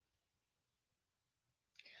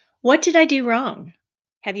What did I do wrong?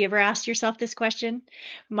 Have you ever asked yourself this question?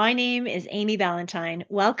 My name is Amy Ballantyne.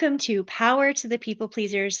 Welcome to Power to the People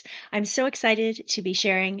Pleasers. I'm so excited to be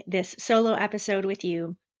sharing this solo episode with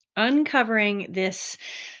you, uncovering this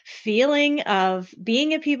feeling of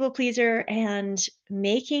being a people pleaser and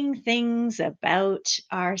making things about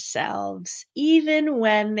ourselves, even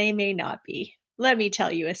when they may not be. Let me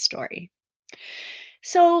tell you a story.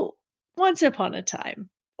 So, once upon a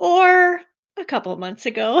time, or a couple months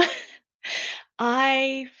ago,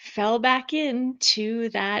 I fell back into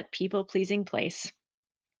that people pleasing place.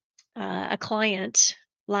 A client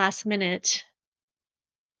last minute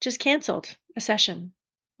just canceled a session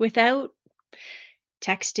without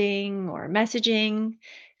texting or messaging,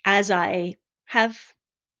 as I have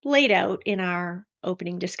laid out in our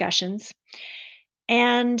opening discussions.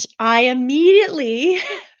 And I immediately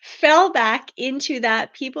fell back into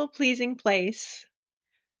that people pleasing place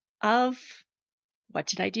of what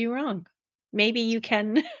did I do wrong? Maybe you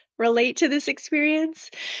can relate to this experience.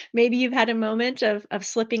 Maybe you've had a moment of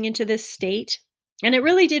slipping into this state. And it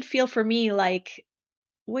really did feel for me like,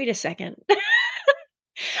 wait a second,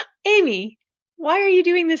 Amy, why are you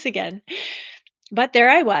doing this again? But there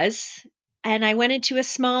I was. And I went into a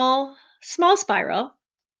small spiral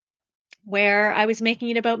where I was making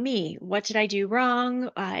it about me. What did I do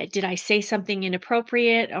wrong? Did I say something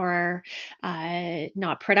inappropriate or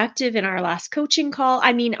not productive in our last coaching call?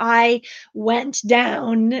 I mean, I went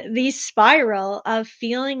down the spiral of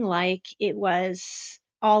feeling like it was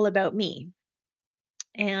all about me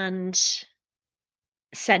and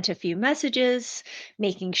sent a few messages,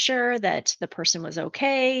 making sure that the person was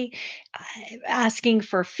okay, asking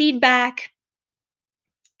for feedback.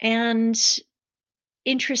 And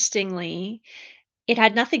interestingly, it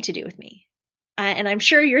had nothing to do with me. And I'm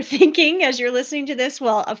sure you're thinking as you're listening to this,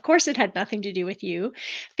 well, of course it had nothing to do with you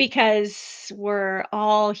because we're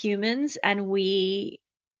all humans and we,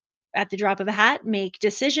 at the drop of a hat, make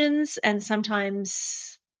decisions and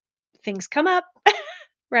sometimes things come up,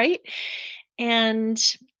 right? And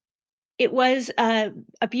it was a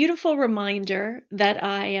beautiful reminder that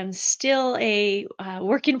I am still a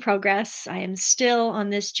work in progress. I am still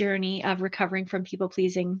on this journey of recovering from people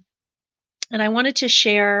pleasing. And I wanted to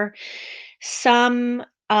share some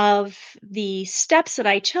of the steps that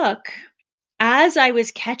I took as I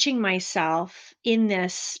was catching myself in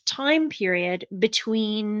this time period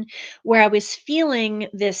between where I was feeling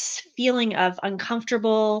this feeling of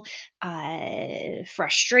uncomfortable,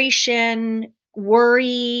 frustration,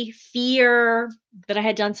 worry, fear that I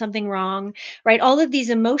had done something wrong, right? All of these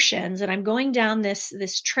emotions, and I'm going down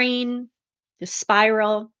this train, this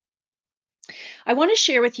spiral. I want to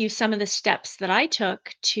share with you some of the steps that I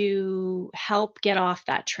took to help get off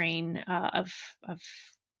that train of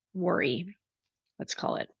worry, let's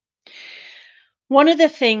call it. One of the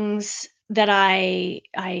things that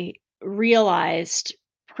I realized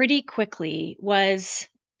pretty quickly was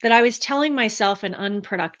that I was telling myself an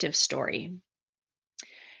unproductive story.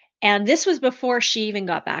 And this was before she even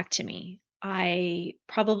got back to me. I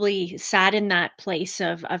probably sat in that place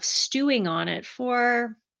of stewing on it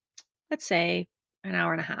for, let's say, an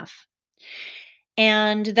hour and a half.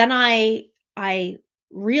 And then I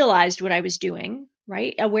realized what I was doing,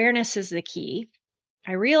 right? Awareness is the key.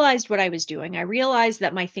 I realized what I was doing. I realized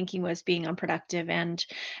that my thinking was being unproductive and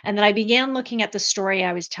then I began looking at the story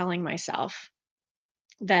I was telling myself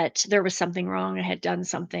that there was something wrong. I had done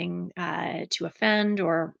something to offend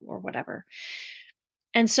or whatever.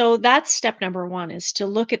 And so that's step number one is to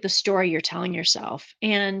look at the story you're telling yourself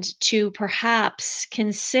and to perhaps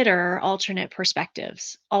consider alternate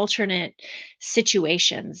perspectives, alternate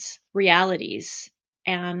situations, realities.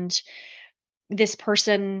 And this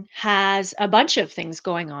person has a bunch of things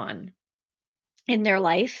going on in their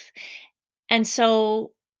life. And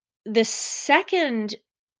so the second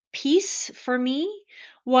piece for me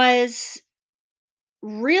was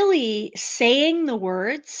really saying the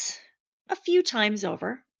words a few times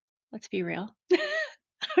over. Let's be real.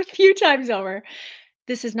 A few times over.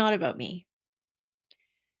 This is not about me.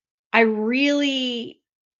 I really,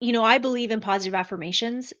 I believe in positive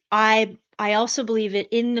affirmations. I also believe it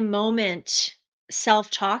in the moment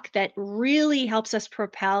self-talk that really helps us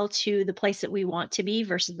propel to the place that we want to be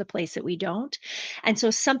versus the place that we don't. And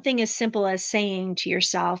so something as simple as saying to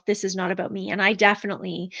yourself, this is not about me. And I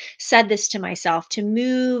definitely said this to myself to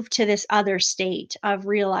move to this other state of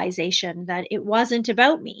realization that it wasn't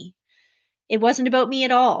about me. It wasn't about me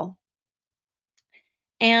at all.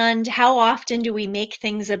 And how often do we make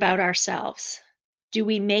things about ourselves? Do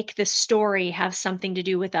we make the story have something to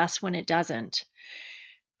do with us when it doesn't?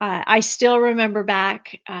 I still remember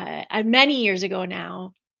back many years ago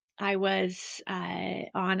now. I was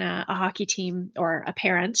on a hockey team, or a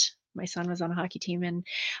parent. My son was on a hockey team, and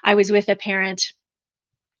I was with a parent,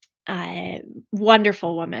 uh,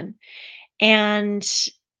 wonderful woman, and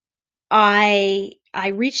I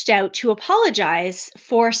reached out to apologize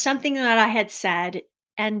for something that I had said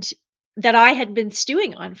and that I had been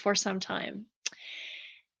stewing on for some time.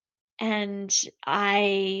 And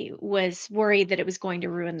I was worried that it was going to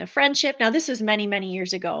ruin the friendship. Now, this was many, many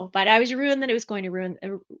years ago, but I was ruined that it was going to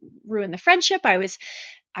ruin the friendship. I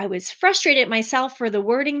was frustrated at myself for the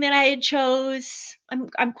wording that I had chose.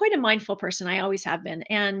 I'm quite a mindful person. I always have been,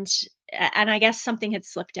 and I guess something had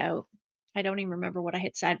slipped out. I don't even remember what I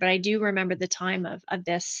had said, but I do remember the time of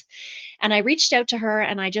this. And I reached out to her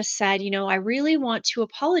and I just said, I really want to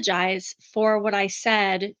apologize for what I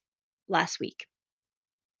said last week.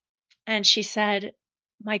 And she said,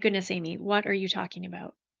 "My goodness, Amy, what are you talking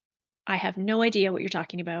about? I have no idea what you're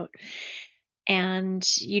talking about, and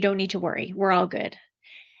you don't need to worry. We're all good."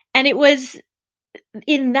 And it was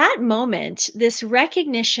in that moment, this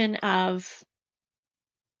recognition of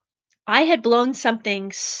I had blown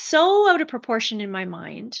something so out of proportion in my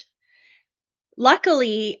mind.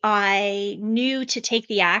 Luckily, I knew to take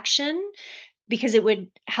the action because it would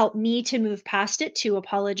help me to move past it, to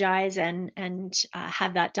apologize and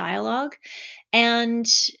have that dialogue. And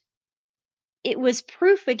it was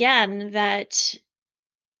proof again that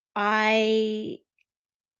I,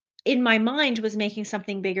 in my mind, was making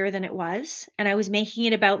something bigger than it was, and I was making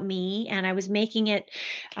it about me, and I was making it,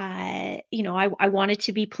 I wanted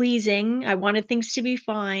to be pleasing, I wanted things to be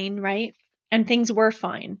fine, right? And things were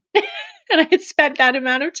fine. And I had spent that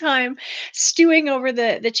amount of time stewing over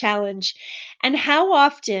the challenge. And how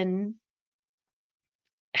often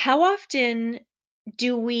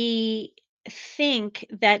do we think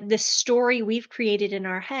that the story we've created in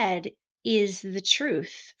our head is the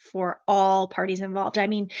truth for all parties involved? I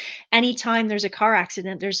mean, anytime there's a car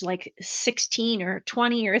accident, there's like 16 or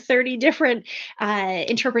 20 or 30 different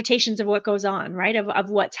interpretations of what goes on, right?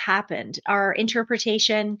 Of what's happened. Our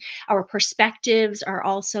interpretation, our perspectives are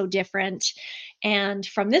also different. And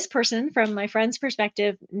from this person, from my friend's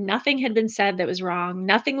perspective, nothing had been said that was wrong.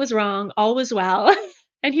 Nothing was wrong. All was well.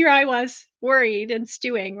 And here I was worried and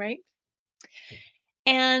stewing, right?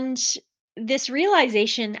 And this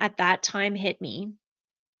realization at that time hit me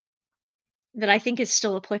that I think is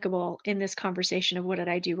still applicable in this conversation of what did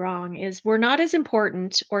I do wrong is we're not as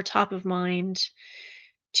important or top of mind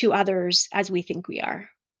to others as we think we are.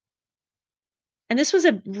 And this was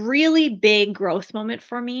a really big growth moment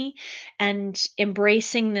for me, and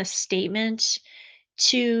embracing this statement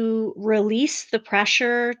to release the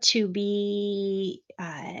pressure to be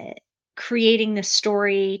creating this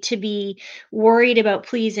story, to be worried about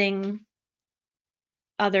pleasing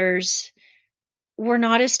others. We're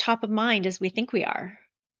not as top of mind as we think we are.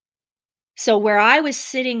 So, where I was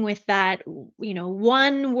sitting with that,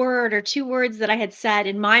 one word or two words that I had said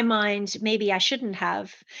in my mind, maybe I shouldn't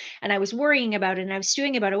have, and I was worrying about it and I was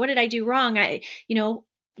stewing about it. What did I do wrong?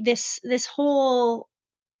 This whole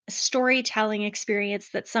storytelling experience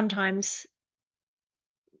that sometimes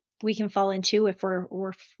we can fall into if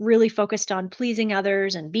we're really focused on pleasing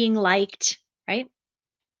others and being liked, right?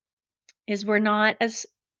 Is we're not as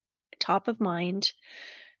top of mind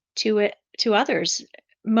to others.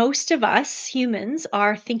 Most of us humans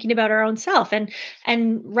are thinking about our own self,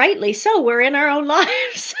 and rightly so. We're in our own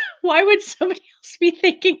lives. Why would somebody else be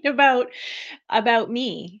thinking about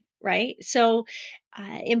me, right? So,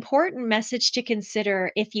 important message to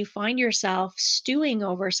consider if you find yourself stewing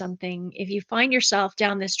over something, if you find yourself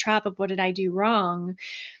down this trap of what did I do wrong,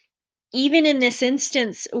 even in this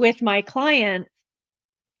instance with my client,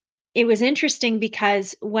 it was interesting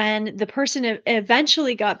because when the person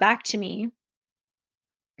eventually got back to me,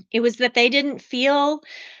 it was that they didn't feel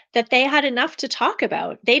that they had enough to talk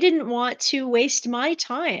about. They didn't want to waste my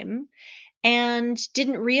time and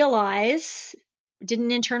didn't internalize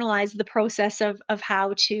the process of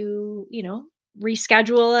how to,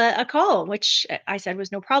 reschedule a call, which I said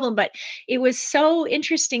was no problem. But it was so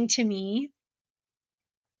interesting to me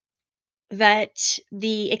that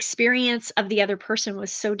the experience of the other person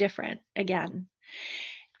was so different again.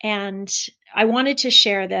 And I wanted to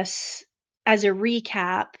share this as a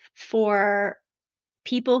recap for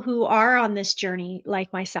people who are on this journey,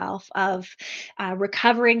 like myself, of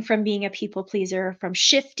recovering from being a people pleaser, from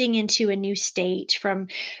shifting into a new state, from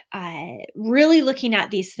really looking at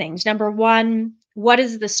these things. Number one, what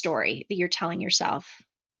is the story that you're telling yourself?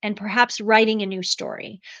 And perhaps writing a new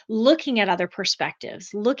story, looking at other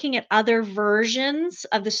perspectives, looking at other versions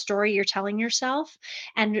of the story you're telling yourself,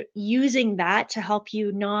 and using that to help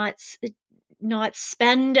you not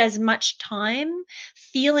spend as much time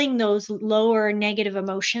feeling those lower negative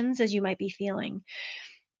emotions as you might be feeling.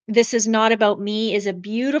 "This is not about me" is a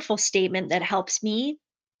beautiful statement that helps me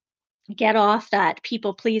get off that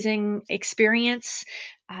people pleasing experience.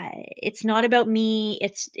 It's not about me.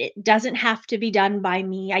 It doesn't have to be done by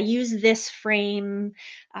me. I use this frame,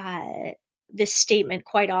 uh, this statement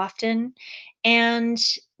quite often, and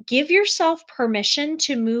give yourself permission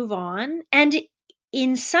to move on. And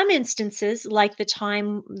in some instances, like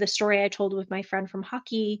the story I told with my friend from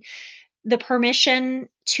hockey, the permission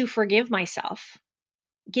to forgive myself.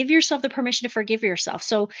 Give yourself the permission to forgive yourself.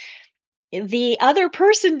 So the other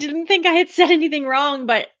person didn't think I had said anything wrong,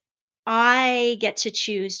 but I get to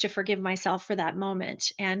choose to forgive myself for that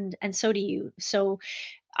moment, and so do you. So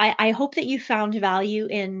I hope that you found value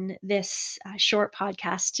in this short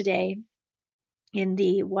podcast today. In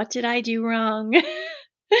the "What did I do wrong?"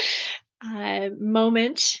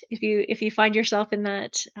 moment, if you find yourself in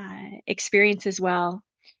that experience as well.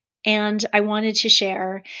 And I wanted to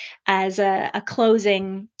share as a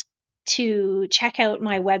closing to check out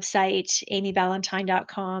my website,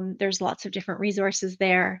 amyballantyne.com. There's lots of different resources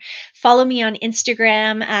there. Follow me on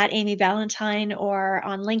Instagram at Amy Ballantyne or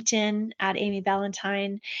on LinkedIn at Amy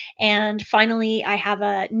Ballantyne. And finally, I have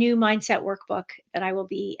a new mindset workbook that I will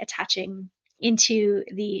be attaching into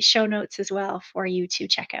the show notes as well for you to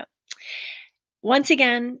check out. Once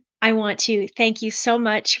again, I want to thank you so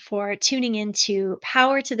much for tuning in to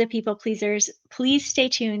Power to the People Pleasers. Please stay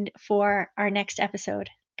tuned for our next episode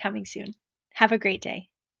coming soon. Have a great day.